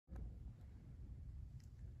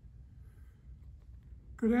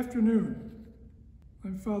Good afternoon.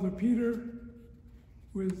 I'm Father Peter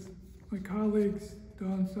with my colleagues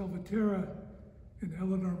Don Salvatierra and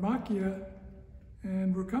Eleanor Macchia,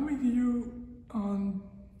 and we're coming to you on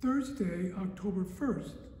Thursday, October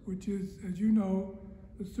 1st, which is, as you know,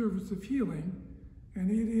 the service of healing,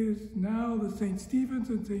 and it is now the St. Stephen's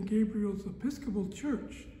and St. Gabriel's Episcopal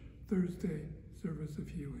Church Thursday service of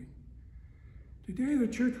healing. Today the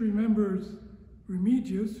church remembers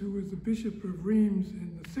Remigius, who was the Bishop of Reims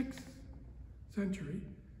in the 6th century,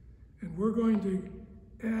 and we're going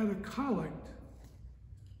to add a collect,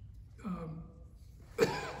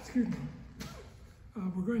 excuse me,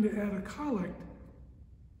 we're going to add a collect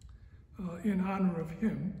in honor of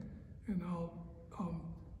him, and I'll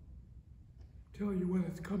tell you when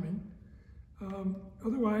it's coming.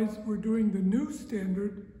 Otherwise, we're doing the new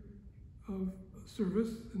standard of service,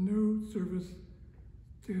 the new service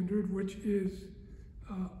standard, which is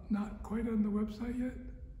not quite on the website yet?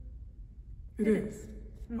 It is.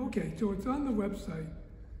 Mm-hmm. Okay, so it's on the website,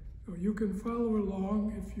 so you can follow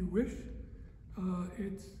along if you wish.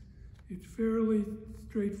 It's fairly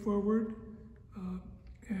straightforward,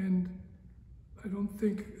 and I don't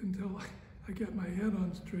think, until I get my head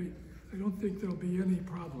on straight, I don't think there'll be any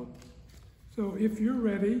problem. So if you're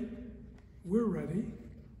ready, we're ready,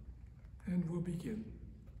 and we'll begin.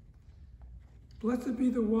 Blessed be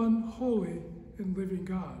the one holy and living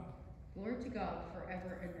God. Glory to God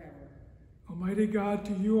forever and ever. Almighty God,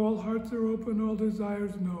 to you all hearts are open, all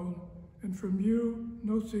desires known, and from you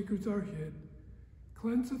no secrets are hid.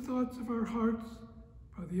 Cleanse the thoughts of our hearts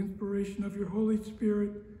by the inspiration of your Holy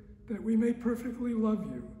Spirit, that we may perfectly love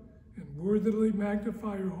you and worthily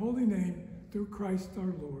magnify your holy name through Christ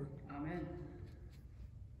our Lord. Amen.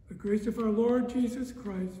 The grace of our Lord Jesus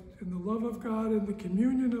Christ and the love of God and the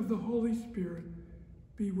communion of the Holy Spirit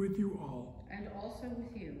be with you all. And also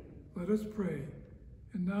with you. Let us pray.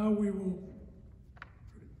 And now we will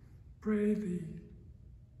pray the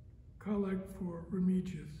collect for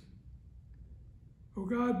Remigius. O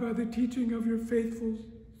God, by the teaching of your faithful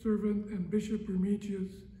servant and Bishop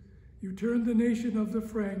Remigius, you turned the nation of the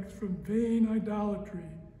Franks from vain idolatry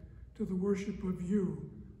to the worship of you,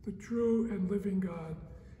 the true and living God,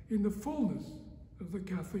 in the fullness of the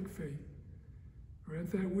Catholic faith.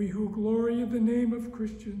 Grant that we who glory in the name of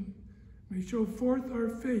Christian may show forth our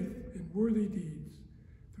faith in worthy deeds.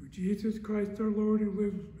 Through Jesus Christ our Lord, who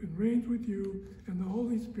lives and reigns with you and the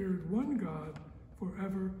Holy Spirit, one God,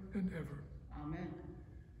 forever and ever. Amen.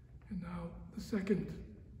 And now the second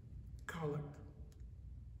collect.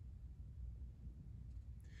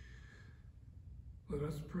 Let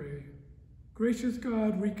us pray. Gracious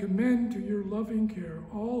God, we commend to your loving care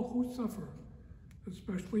all who suffer,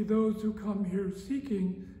 especially those who come here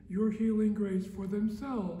seeking your healing grace for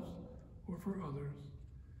themselves or for others.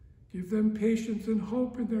 Give them patience and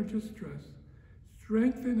hope in their distress.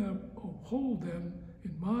 Strengthen and uphold them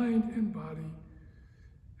in mind and body,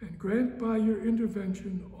 and grant by your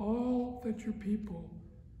intervention all that your people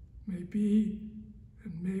may be,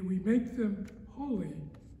 and may we make them holy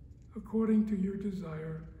according to your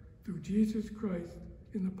desire, through Jesus Christ,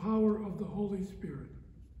 in the power of the Holy Spirit.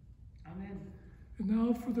 Amen. And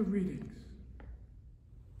now for the readings.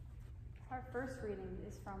 Our first reading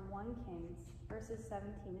is from 1 Kings, verses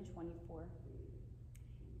 17 to 24.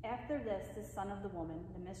 After this, the son of the woman,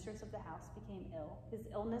 the mistress of the house, became ill. His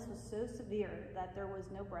illness was so severe that there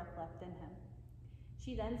was no breath left in him.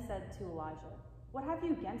 She then said to Elijah, "What have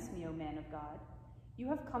you against me, O man of God? You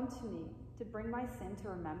have come to me to bring my sin to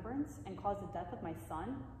remembrance and cause the death of my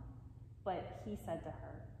son?" But he said to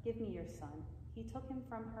her, "Give me your son." He took him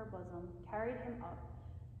from her bosom, carried him up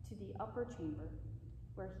to the upper chamber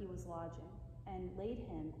where he was lodging, and laid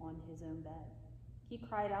him on his own bed. He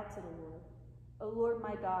cried out to the Lord, "O Lord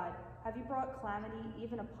my God, have you brought calamity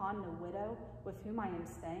even upon the widow with whom I am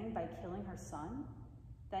staying by killing her son?"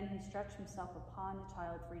 Then he stretched himself upon the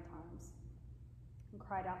child 3 times and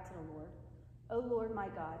cried out to the Lord, "O Lord my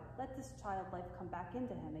God, let this child life come back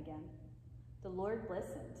into him again." The Lord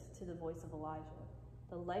listened to the voice of Elijah.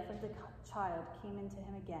 The life of the child came into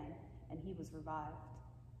him again, and he was revived.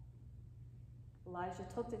 Elijah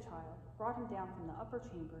took the child, brought him down from the upper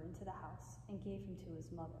chamber into the house, and gave him to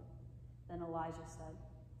his mother. Then Elijah said,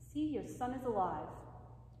 "See, your son is alive."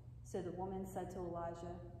 So the woman said to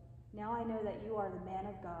Elijah, "Now I know that you are the man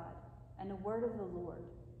of God, and the word of the Lord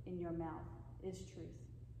in your mouth is truth."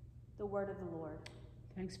 The word of the Lord.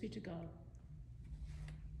 Thanks be to God.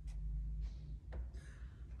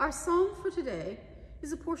 Our psalm for today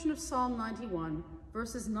is a portion of Psalm 91,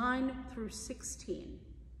 verses 9 through 16.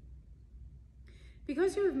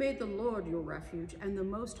 Because you have made the Lord your refuge and the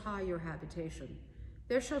Most High your habitation,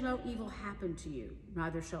 There shall no evil happen to you,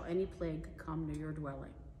 neither shall any plague come near your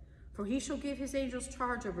dwelling. For he shall give his angels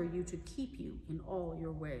charge over you to keep you in all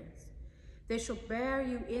your ways. They shall bear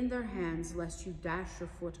you in their hands, lest you dash your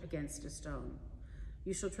foot against a stone.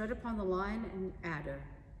 You shall tread upon the lion and adder.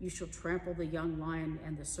 You shall trample the young lion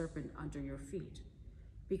and the serpent under your feet.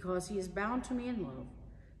 Because he is bound to me in love,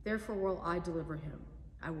 therefore will I deliver him.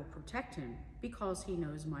 I will protect him, because he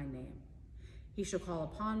knows my name. He shall call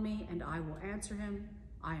upon me, and I will answer him.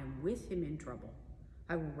 I am with him in trouble.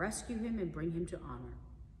 I will rescue him and bring him to honor.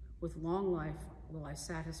 With long life will I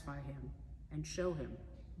satisfy him and show him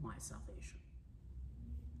my salvation.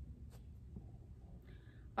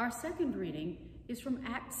 Our second reading is from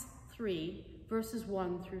Acts 3, verses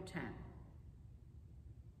 1 through 10.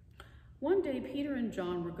 One day, Peter and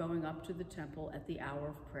John were going up to the temple at the hour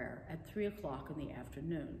of prayer at 3 o'clock in the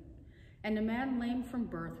afternoon, and a man lame from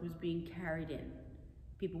birth was being carried in.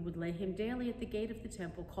 People would lay him daily at the gate of the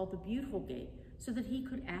temple called the Beautiful Gate, so that he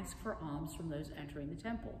could ask for alms from those entering the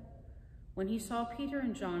temple. When he saw Peter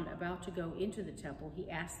and John about to go into the temple,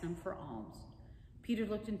 he asked them for alms. Peter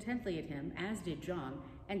looked intently at him, as did John,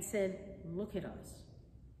 and said, "Look at us."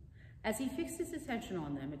 As he fixed his attention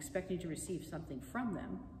on them, expecting to receive something from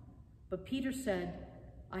them, but Peter said,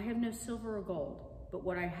 "I have no silver or gold, but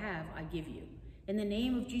what I have I give you. In the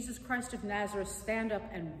name of Jesus Christ of Nazareth, stand up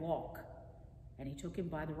and walk." And he took him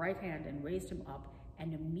by the right hand and raised him up,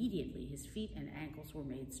 and immediately his feet and ankles were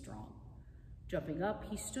made strong. Jumping up,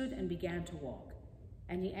 he stood and began to walk.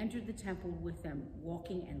 And he entered the temple with them,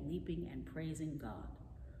 walking and leaping and praising God.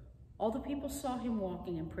 All the people saw him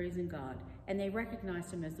walking and praising God, and they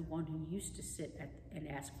recognized him as the one who used to sit and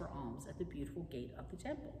ask for alms at the Beautiful Gate of the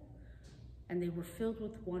temple. And they were filled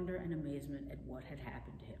with wonder and amazement at what had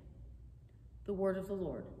happened to him. The word of the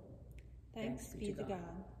Lord. Thanks be to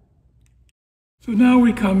God. So now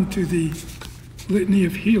we come to the Litany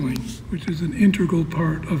of Healing, which is an integral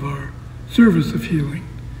part of our service of healing.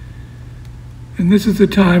 And this is the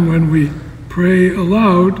time when we pray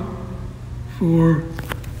aloud for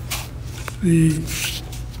the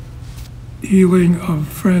healing of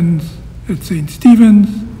friends at St.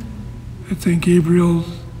 Stephen's, at St.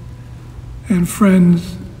 Gabriel's, and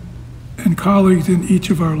friends and colleagues in each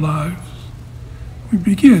of our lives. We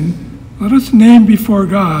begin, let us name before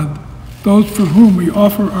God those for whom we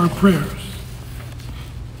offer our prayers.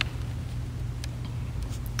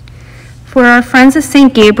 For our friends at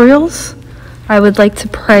St. Gabriel's, I would like to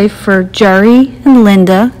pray for Jerry and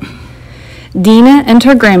Linda, Dina and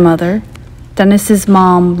her grandmother, Dennis's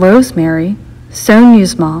mom, Rosemary,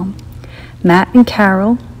 Sonia's mom, Matt and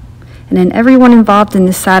Carol, and then everyone involved in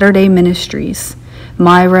the Saturday ministries,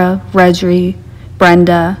 Myra, Reggie,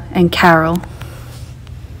 Brenda, and Carol.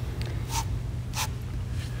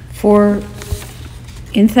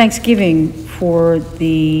 In thanksgiving for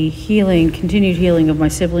the continued healing of my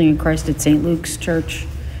sibling in Christ at St. Luke's Church,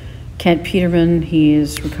 Kent Peterman. He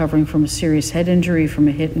is recovering from a serious head injury from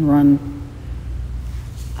a hit and run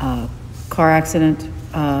car accident.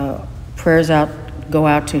 Prayers go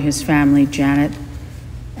out to his family, Janet,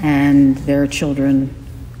 and their children,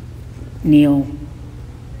 Neil,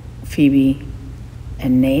 Phoebe,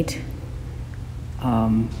 and Nate.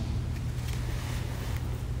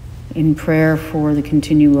 In prayer for the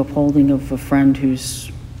continued upholding of a friend whose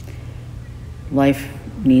life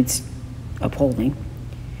needs upholding.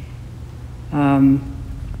 For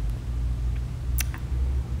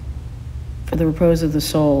the repose of the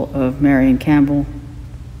soul of Marion Campbell,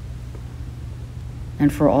 and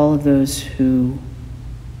for all of those who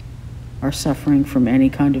are suffering from any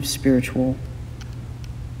kind of spiritual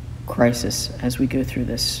crisis as we go through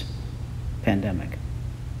this pandemic.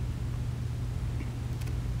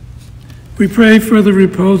 We pray for the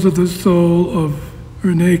repose of the soul of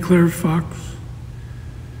Renee Claire Fox.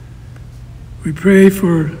 We pray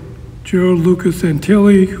for Gerald Lucas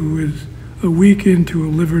Antilli, who is a week into a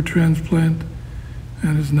liver transplant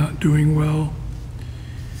and is not doing well.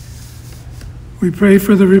 We pray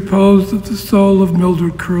for the repose of the soul of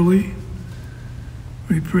Mildred Curley.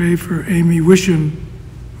 We pray for Amy Wisham,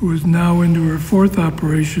 who is now into her 4th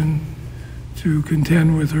operation to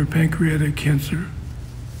contend with her pancreatic cancer.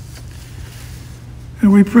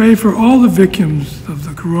 And we pray for all the victims of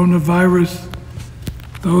the coronavirus,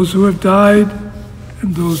 those who have died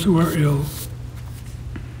and those who are ill.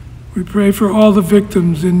 We pray for all the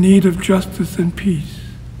victims in need of justice and peace.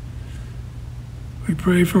 We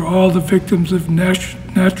pray for all the victims of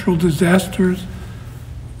natural disasters,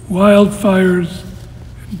 wildfires,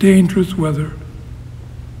 and dangerous weather.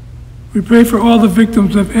 We pray for all the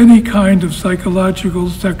victims of any kind of psychological,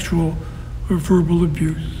 sexual, or verbal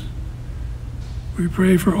abuse. We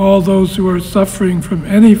pray for all those who are suffering from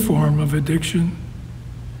any form of addiction.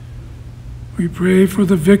 We pray for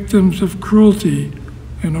the victims of cruelty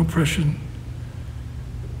and oppression.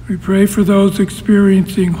 We pray for those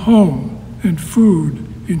experiencing home and food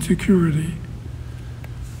insecurity.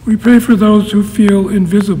 We pray for those who feel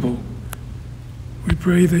invisible. We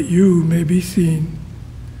pray that you may be seen.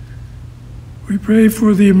 We pray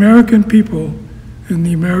for the American people and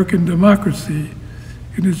the American democracy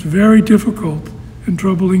in this very difficult and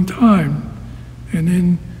troubling time, and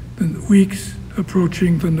in the weeks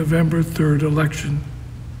approaching the November 3rd election.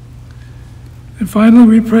 And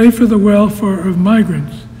finally, we pray for the welfare of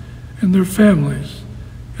migrants and their families,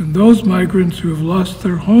 and those migrants who have lost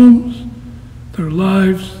their homes, their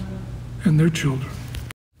lives, and their children.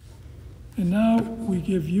 And now we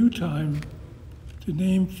give you time to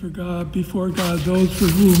name before God those for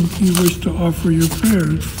whom you wish to offer your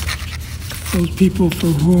prayers, those people for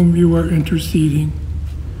whom you are interceding.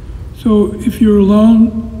 So if you're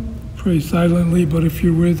alone, pray silently, but if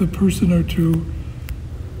you're with a person or two,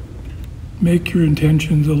 make your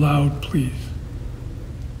intentions aloud, please.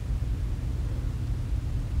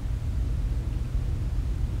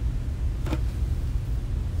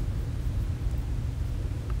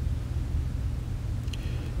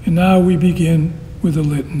 And now we begin with a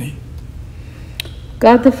litany.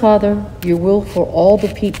 God the Father, your will for all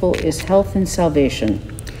the people is health and salvation.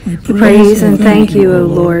 We Praise and thank you, O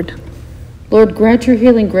Lord. Lord, grant your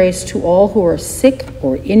healing grace to all who are sick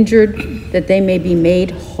or injured, that they may be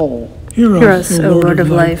made whole. Hear us, O Lord of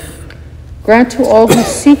life. Grant to all who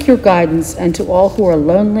seek your guidance and to all who are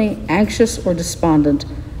lonely, anxious, or despondent,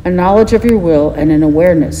 a knowledge of your will and an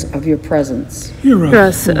awareness of your presence. Hear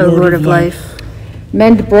us, O Lord of life.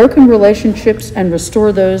 Mend broken relationships and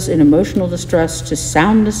restore those in emotional distress to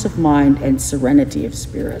soundness of mind and serenity of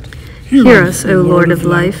spirit. Hear us, O Lord of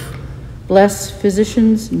life. Bless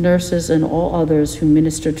physicians, nurses, and all others who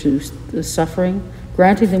minister to the suffering,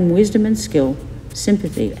 granting them wisdom and skill,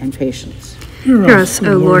 sympathy and patience. Hear us,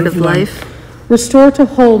 O Lord of life. Restore to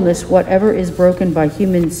wholeness whatever is broken by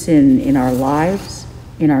human sin in our lives,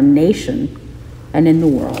 in our nation, and in the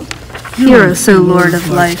world. Hear us, O Lord of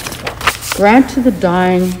life. Grant to the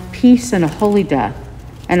dying peace and a holy death,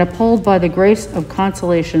 and uphold by the grace and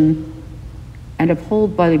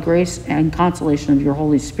consolation of your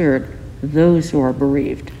Holy Spirit those who are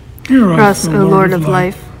bereaved. Hear us, O Lord of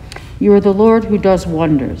life. You are the Lord who does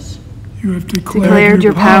wonders. You have Declared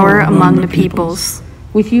your power among the peoples.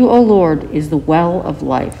 With you, O Lord, is the well of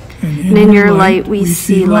life. And in your light we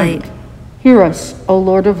see light. Hear us, O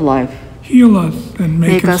Lord of life. Heal us and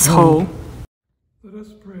make us whole. Let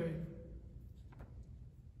us pray.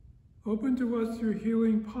 Open to us your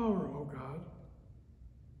healing power, O God.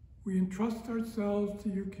 We entrust ourselves to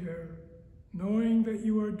your care, knowing that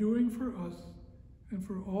you are doing for us and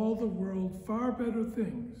for all the world far better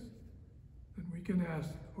things than we can ask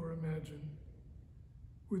or imagine.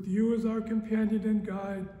 With you as our companion and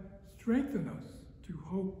guide, strengthen us to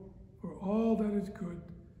hope for all that is good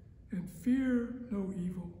and fear no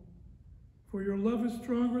evil. For your love is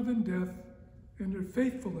stronger than death, and your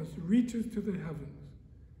faithfulness reaches to the heavens.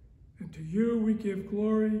 And to you we give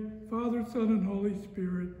glory, Father, Son, and Holy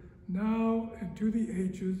Spirit, now and to the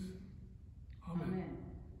ages. Amen.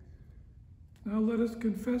 Now let us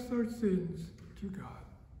confess our sins to God.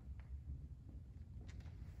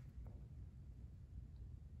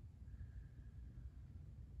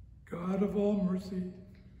 God of all mercy,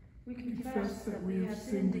 We confess that we have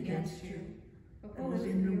sinned against you,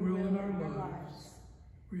 opposing your will in our lives.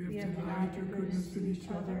 we have denied your goodness in each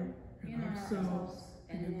other, in ourselves,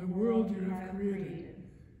 and in the world you have created.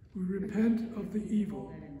 We repent of the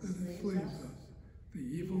evil that enslaves us, the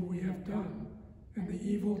evil we have done, and the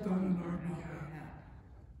evil done on our behalf.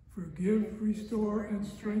 Forgive, restore, and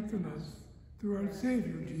strengthen us through our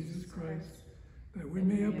Savior, Jesus Christ, that we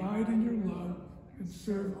may abide in your love and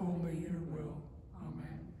serve only your will.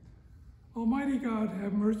 Amen. Almighty God,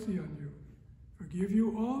 have mercy on you, forgive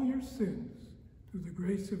you all your sins, through the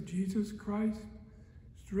grace of Jesus Christ,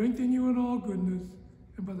 strengthen you in all goodness,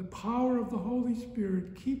 and by the power of the Holy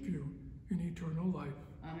Spirit, keep you in eternal life.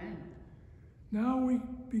 Amen. Now we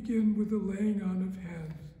begin with the laying on of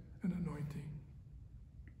hands and anointing.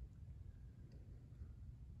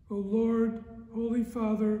 O Lord, Holy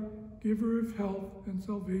Father, giver of health and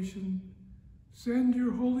salvation, send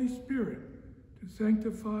your Holy Spirit to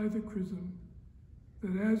sanctify the chrism,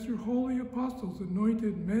 that as your holy apostles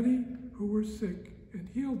anointed many who were sick and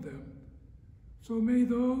healed them, so may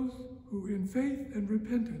those who in faith and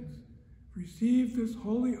repentance receive this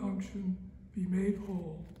holy unction be made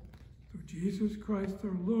whole. Through Jesus Christ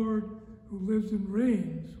our Lord, who lives and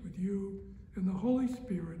reigns with you and the Holy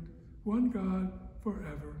Spirit, one God,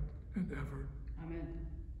 forever and ever. Amen.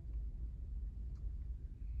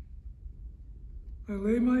 I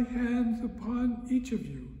lay my hands upon each of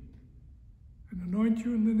you and anoint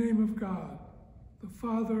you in the name of God, the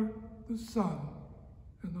Father, the Son,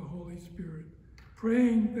 and the Holy Spirit,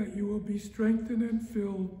 praying that you will be strengthened and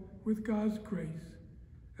filled with God's grace,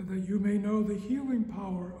 and that you may know the healing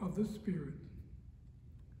power of the Spirit.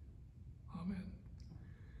 Amen.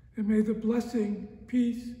 And may the blessing,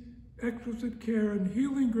 peace, exquisite care, and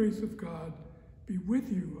healing grace of God be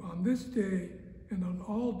with you on this day and on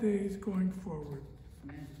all days going forward.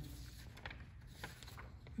 Amen.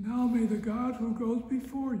 Now may the God who goes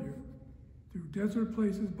before you through desert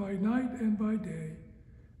places by night and by day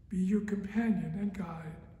be your companion and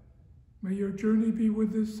guide. May your journey be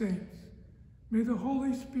with the saints. May the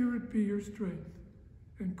Holy Spirit be your strength,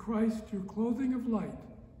 and Christ your clothing of light,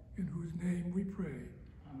 in whose name we pray.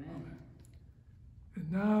 Amen.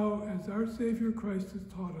 And now, as our Savior Christ has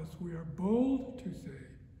taught us, we are bold to say,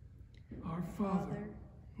 Our Father,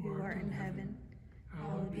 who art in heaven,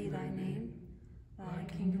 hallowed be thy name. Thy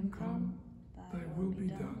kingdom come, thy will be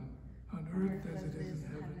done, on earth as it is in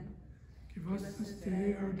heaven. Give us this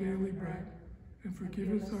day our daily bread, and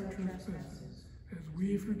forgive us our trespasses, as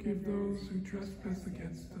we forgive those who trespass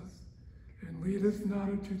against us. And lead us not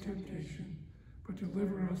into temptation, but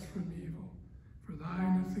deliver us from evil. For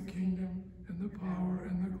thine is the kingdom, and the power,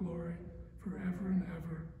 and the glory, forever and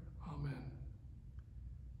ever. Amen.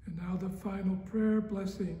 And now the final prayer,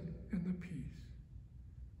 blessing, and the peace.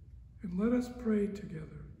 And let us pray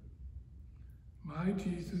together. My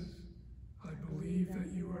Jesus, I believe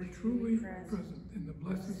that you are truly present in the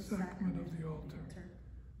blessed sacrament of the altar.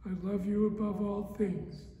 I love you above all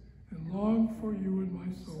things and long for you in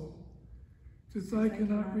my soul. Since I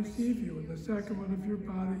cannot receive you in the sacrament of your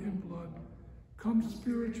body and blood, come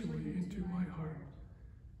spiritually into my heart.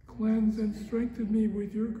 Cleanse and strengthen me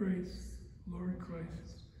with your grace, Lord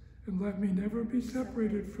Christ, and let me never be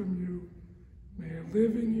separated from you. May I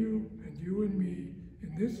live in you and you in me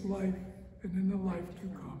in this life and in the life to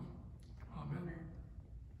come. Amen.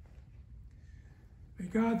 May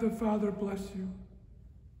God the Father bless you.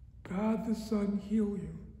 God the Son heal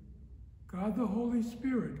you. God the Holy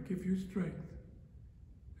Spirit give you strength.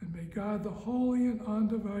 And may God the Holy and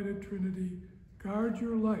Undivided Trinity guard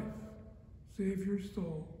your life, save your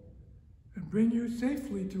soul, and bring you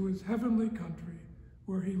safely to his heavenly country,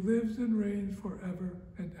 where he lives and reigns forever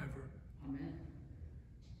and ever. Amen.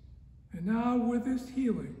 And now with this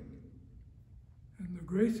healing and the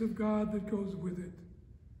grace of God that goes with it,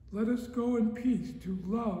 let us go in peace to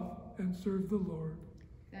love and serve the Lord.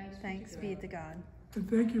 Thanks be to God. And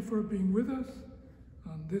thank you for being with us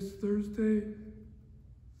on this Thursday,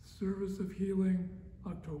 service of healing,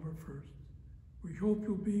 October 1st. We hope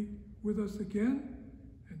you'll be with us again.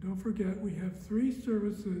 And don't forget, we have 3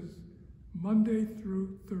 services, Monday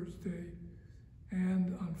through Thursday.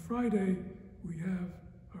 And on Friday, we have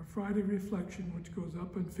our Friday reflection, which goes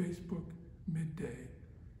up on Facebook midday.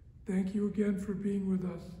 Thank you again for being with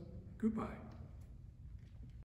us. Goodbye.